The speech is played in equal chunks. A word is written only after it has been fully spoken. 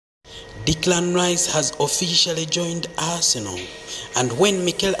Declan Rice has officially joined Arsenal, and when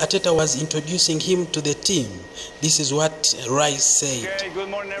Mikel Arteta was introducing him to the team, this is what Rice said. Okay, good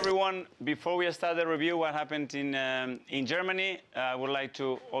morning everyone. Before we start the review what happened in Germany, I would like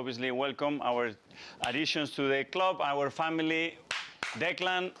to obviously welcome our additions to the club, our family.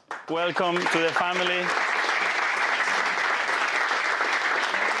 Declan, welcome to the family.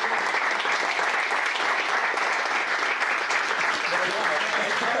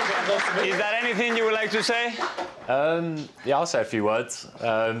 Is there anything you would like to say? Yeah, I'll say a few words.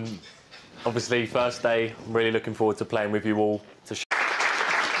 Obviously, first day, I'm really looking forward to playing with you all. Is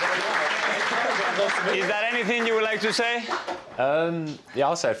there anything you would like to say? Yeah,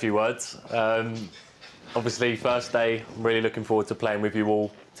 I'll say a few words. Obviously, first day, I'm really looking forward to playing with you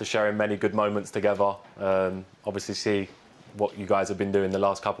all, to sharing many good moments together. Obviously, see what you guys have been doing the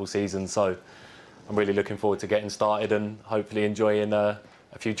last couple of seasons, so I'm really looking forward to getting started and hopefully enjoying a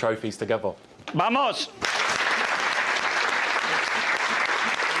few trophies together. Vamos!